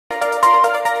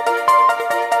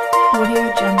Audio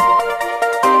Jungle.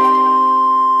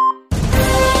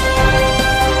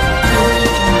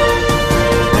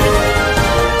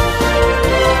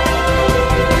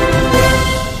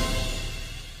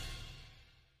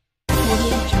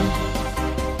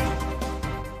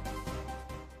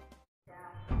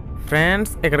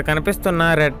 Friends, ఇక్కడ కనిపిస్తున్న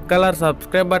red colour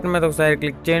subscribe button మీద ఒకసారి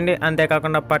క్లిక్ చేయండి.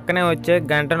 అంతేకాకుండా పక్కనే వచ్చే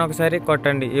గంటను ఒకసారి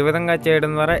కొట్టండి. ఈ విధంగా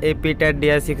చేయడం ద్వారా ఏపీ టెట్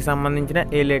డిఎస్సికి సంబంధించిన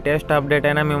ఏ లేటెస్ట్ అప్డేట్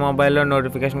అయినా మీ మొబైల్లో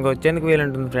నోటిఫికేషన్గా వచ్చేందుకు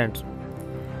వీలుంటుంది ఫ్రెండ్స్.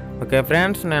 ఓకే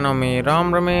ఫ్రెండ్స్, నేను మీ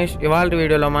RamRamesh. ఇవాళ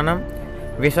వీడియోలో మనం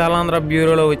విశాలాంధ్ర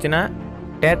బ్యూరోలో వచ్చిన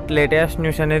టెట్ లేటెస్ట్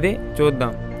న్యూస్ అనేది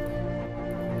చూద్దాం.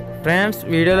 ఫ్రెండ్స్,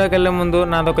 వీడియోలోకి వెళ్ళే ముందు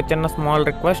నాదొక చిన్న స్మాల్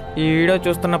రిక్వెస్ట్. ఈ వీడియో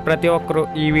చూస్తున్న ప్రతి ఒక్కరూ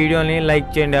ఈ వీడియోని లైక్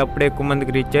చేయండి. అప్పుడే ఎక్కువ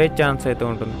మందికి రీచ్ అయ్యే ఛాన్స్ అయితే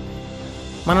ఉంటుంది.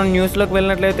 మనం న్యూస్లోకి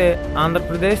వెళ్ళినట్లయితే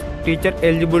Andhra Pradesh teacher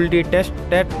eligibility test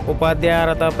TET ఉపాధ్యాయ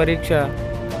అర్హత పరీక్ష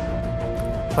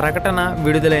ప్రకటన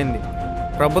విడుదలైంది.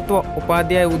 ప్రభుత్వ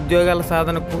ఉపాధ్యాయ ఉద్యోగాల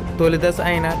సాధనకు తొలిదశ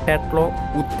అయిన టెట్లో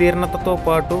ఉత్తీర్ణతతో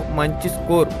పాటు మంచి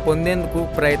స్కోర్ పొందేందుకు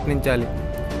ప్రయత్నించాలి.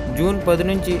 జూన్ 10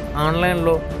 నుంచి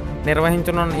ఆన్లైన్లో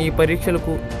నిర్వహించనున్న ఈ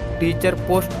పరీక్షలకు టీచర్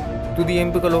పోస్ట్ తుది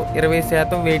ఎంపికలో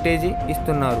 20% వెయిటేజీ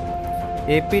ఇస్తున్నారు.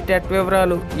 ఏపీ టెట్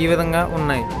వివరాలు ఈ విధంగా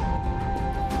ఉన్నాయి.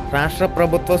 రాష్ట్ర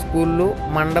ప్రభుత్వ స్కూళ్ళు,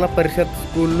 మండల పరిషత్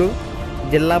స్కూళ్ళు,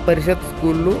 జిల్లా పరిషత్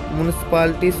స్కూళ్ళు,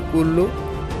 మున్సిపాలిటీ స్కూళ్ళు,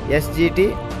 ఎస్జిటి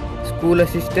స్కూల్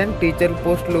అసిస్టెంట్ టీచర్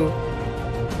పోస్టులు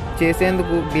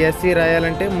చేసేందుకు డిఎస్సి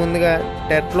రాయాలంటే ముందుగా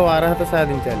టెట్లో అర్హత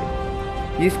సాధించాలి.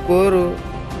 ఈ స్కోరు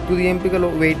తుది ఎంపికలో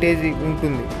వెయిటేజీ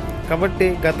ఉంటుంది. కాబట్టి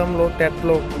గతంలో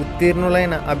టెట్లో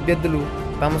ఉత్తీర్ణులైన అభ్యర్థులు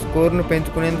తమ స్కోర్ను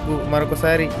పెంచుకునేందుకు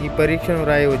మరొకసారి ఈ పరీక్షను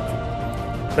రాయవచ్చు.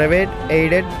 Private,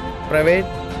 aided,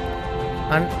 private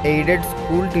and aided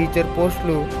school teacher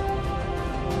పోస్టులు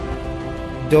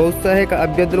ఔత్సాహిక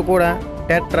అభ్యర్థులు కూడా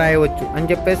టెట్ రాయవచ్చు అని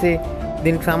చెప్పేసి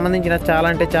దీనికి సంబంధించిన చాలా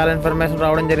ఇన్ఫర్మేషన్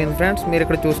రావడం జరిగింది ఫ్రెండ్స్. మీరు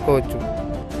ఇక్కడ చూసుకోవచ్చు.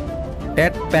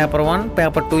 TET paper 1,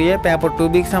 paper 2A, paper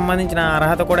 2Bకి సంబంధించిన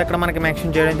అర్హత కూడా ఇక్కడ మనకి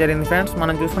మెన్షన్ చేయడం జరిగింది ఫ్రెండ్స్.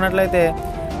 మనం చూసుకున్నట్లయితే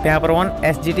పేపర్ 1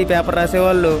 ఎస్జిటి పేపర్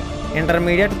రాసేవాళ్ళు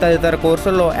ఇంటర్మీడియట్ తదితర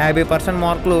కోర్సుల్లో 50%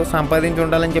 మార్కులు సంపాదించి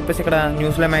ఉండాలని చెప్పేసి ఇక్కడ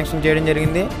న్యూస్లో మెన్షన్ చేయడం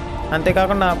జరిగింది.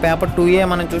 అంతేకాకుండా పేపర్ 2A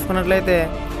మనం చూసుకున్నట్లయితే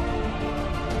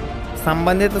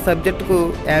సంబంధిత సబ్జెక్టుకు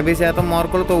 50%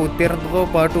 మార్కులతో ఉత్తీర్ణతతో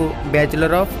పాటు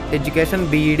బ్యాచిలర్ ఆఫ్ ఎడ్యుకేషన్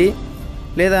BEd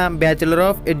లేదా bachelor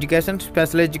of education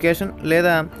special education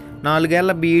లేదా 4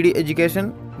 ఏళ్ల BEd ఎడ్యుకేషన్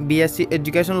BSc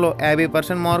ఎడ్యుకేషన్లో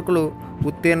 50% మార్కులు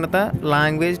ఉత్తీర్ణత.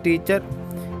 లాంగ్వేజ్ టీచర్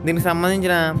దీనికి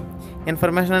సంబంధించిన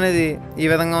ఇన్ఫర్మేషన్ అనేది ఈ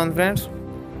విధంగా ఉంది ఫ్రెండ్స్.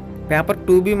 పేపర్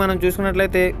 2B మనం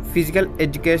చూసుకున్నట్లయితే ఫిజికల్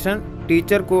ఎడ్యుకేషన్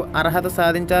టీచర్కు అర్హత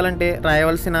సాధించాలంటే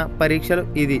రాయవలసిన పరీక్షలు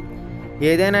ఇది.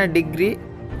 ఏదైనా degree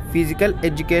physical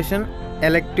education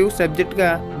elective సబ్జెక్ట్గా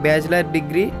bachelor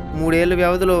degree, 3 ఏళ్ల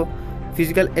వ్యవధిలో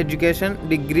ఫిజికల్ ఎడ్యుకేషన్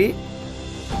డిగ్రీ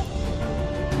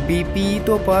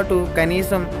BPEతో పాటు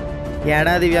కనీసం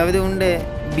ఏడాది వ్యవధి ఉండే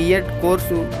B.Ed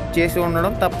కోర్సు చేసి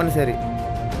ఉండడం తప్పనిసరి.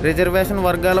 రిజర్వేషన్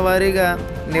వర్గాల వారీగా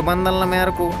నిబంధనల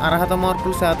మేరకు అర్హత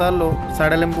మార్కుల శాతాల్లో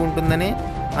సడలింపు ఉంటుందని,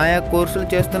 ఆయా కోర్సులు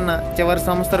చేస్తున్న చివరి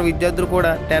సంవత్సర విద్యార్థులు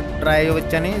కూడా టెట్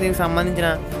రాయవచ్చని దీనికి సంబంధించిన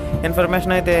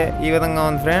ఇన్ఫర్మేషన్ అయితే ఈ విధంగా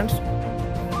ఉంది friends.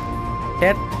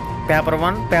 TET paper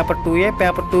 1, paper 2A,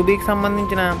 paper 2Bకి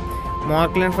సంబంధించిన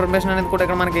మార్కుల ఇన్ఫర్మేషన్ అనేది కూడా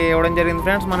ఇక్కడ మనకి ఇవ్వడం జరిగింది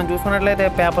ఫ్రెండ్స్. మనం చూసుకున్నట్లయితే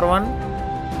పేపర్ 1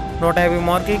 150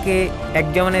 మార్కులకి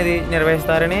ఎగ్జామ్ అనేది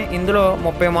నిర్వహిస్తారని, ఇందులో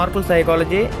 30 మార్కులు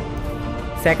సైకాలజీ,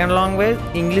 సెకండ్ లాంగ్వేజ్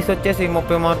ఇంగ్లీష్ వచ్చేసి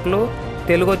 30 మార్కులు,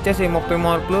 తెలుగు వచ్చేసి 30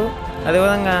 మార్కులు,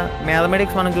 అదేవిధంగా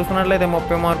మ్యాథమెటిక్స్ మనం చూసుకున్నట్లయితే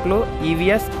 30 మార్కులు,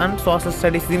 EVS అండ్ సోషల్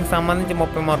స్టడీస్ దీనికి సంబంధించి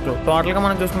 30 మార్కులు. టోటల్గా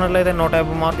మనం చూసుకున్నట్లయితే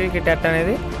 150 మార్కులకి టెట్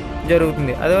అనేది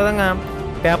జరుగుతుంది. అదేవిధంగా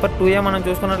పేపర్ 2A మనం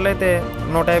చూసుకున్నట్లయితే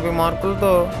 150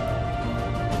 మార్కులతో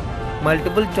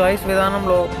మల్టిపుల్ చాయిస్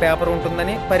విధానంలో పేపర్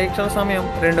ఉంటుందని, పరీక్షల సమయం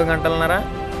 2 గంటలన్నర.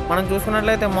 మనం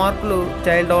చూసుకున్నట్లయితే మార్కులు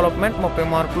చైల్డ్ డెవలప్మెంట్ 30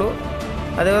 మార్కులు,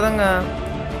 అదేవిధంగా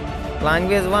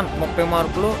లాంగ్వేజ్ 1 30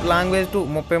 మార్కులు, లాంగ్వేజ్ 2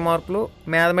 30 మార్కులు,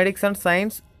 మ్యాథమెటిక్స్ అండ్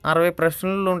సైన్స్ 60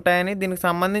 ప్రశ్నలు ఉంటాయని, దీనికి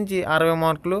సంబంధించి 60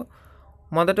 మార్కులు.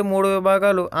 మొదటి 3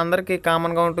 విభాగాలు అందరికీ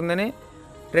కామన్గా ఉంటుందని,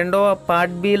 రెండవ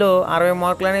పార్ట్ Bలో 60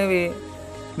 మార్కులు అనేవి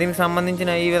దీనికి సంబంధించిన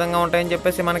ఈ విధంగా ఉంటాయని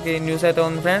చెప్పేసి మనకి న్యూస్ అయితే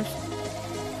ఉంది ఫ్రెండ్స్.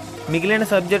 మిగిలిన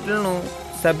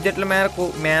సబ్జెక్టుల మేరకు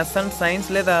మ్యాథ్స్ అండ్ సైన్స్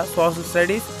లేదా సోషల్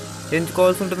స్టడీస్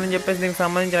ఎంచుకోవాల్సి ఉంటుందని చెప్పేసి దీనికి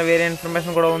సంబంధించిన వేరే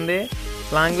ఇన్ఫర్మేషన్ కూడా ఉంది.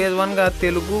 లాంగ్వేజ్ 1గా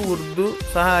తెలుగు, ఉర్దూ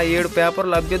సహా 7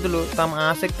 పేపర్ల అభ్యర్థులు తమ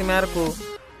ఆసక్తి మేరకు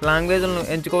లాంగ్వేజ్లను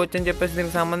ఎంచుకోవచ్చని చెప్పేసి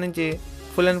దీనికి సంబంధించి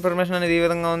ఫుల్ ఇన్ఫర్మేషన్ అనేది ఈ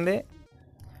విధంగా ఉంది.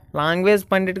 లాంగ్వేజ్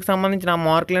పండిట్కి సంబంధించిన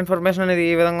మార్కుల ఇన్ఫర్మేషన్ అనేది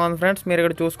ఈ విధంగా ఉంది ఫ్రెండ్స్, మీరు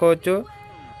ఇక్కడ చూసుకోవచ్చు.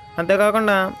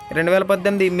 అంతేకాకుండా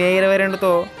 2018 మే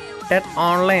 22తో టెట్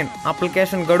ఆన్లైన్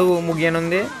అప్లికేషన్ గడువు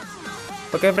ముగియనుంది.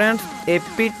 Okay friends,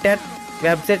 AP TET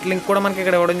website link కూడా మనకి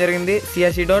ఇక్కడ ఇవ్వడం జరిగింది.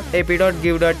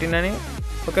 csc.ap.gov.in అని.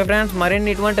 ఓకే ఫ్రెండ్స్, మరిన్ని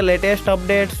ఇటువంటి latest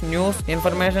updates, news,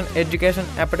 information, education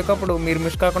ఎప్పటికప్పుడు మీరు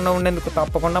మిస్ కాకుండా ఉండేందుకు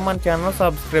తప్పకుండా మన ఛానల్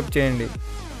సబ్స్క్రైబ్ చేయండి.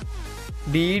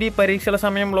 డిఈడి పరీక్షల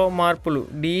సమయంలో మార్పులు.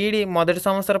 డిఈడి మొదటి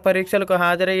సంవత్సర పరీక్షలకు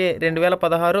హాజరయ్యే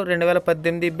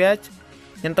 2016-2018 బ్యాచ్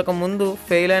ఇంతకు ముందు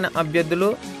ఫెయిల్ అయిన అభ్యర్థులు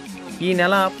ఈ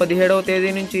నెల 17వ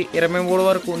తేదీ నుంచి 23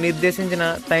 వరకు నిర్దేశించిన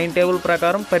టైం టేబుల్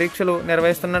ప్రకారం పరీక్షలు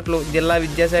నిర్వహిస్తున్నట్లు జిల్లా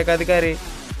విద్యాశాఖ అధికారి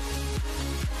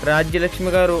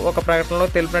రాజ్యలక్ష్మి గారు ఒక ప్రకటనలో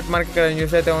తెలిపినట్టు మనకి ఇక్కడ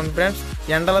న్యూస్ అయితే ఉంది ఫ్రెండ్స్.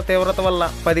 ఎండల తీవ్రత వల్ల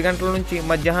 10 గంటల నుంచి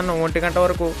మధ్యాహ్నం 1 గంట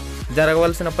వరకు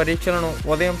జరగవలసిన పరీక్షలను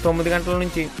ఉదయం 9 గంటల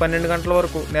నుంచి 12 గంటల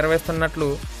వరకు నిర్వహిస్తున్నట్లు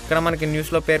ఇక్కడ మనకి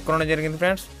న్యూస్లో పేర్కొనడం జరిగింది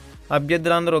ఫ్రెండ్స్.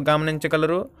 అభ్యర్థులందరూ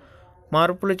గమనించగలరు.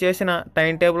 మార్పులు చేసిన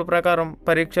టైం టేబుల్ ప్రకారం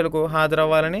పరీక్షలకు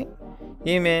హాజరవ్వాలని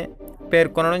ఈమె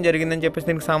పేర్కొనడం జరిగిందని చెప్పేసి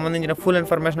దీనికి సంబంధించిన ఫుల్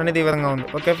ఇన్ఫర్మేషన్ అనేది ఈ విధంగా ఉంది.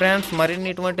 ఓకే ఫ్రెండ్స్, మరిన్ని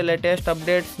ఇటువంటి latest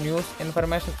updates, news,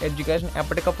 information, education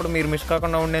ఎప్పటికప్పుడు మీరు మిస్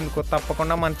కాకుండా ఉండేందుకు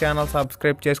తప్పకుండా మన ఛానల్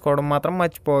సబ్స్క్రైబ్ చేసుకోవడం మాత్రం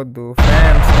మర్చిపోవద్దు.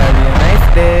 Friends, have a nice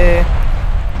day.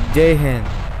 జై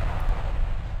హింద్.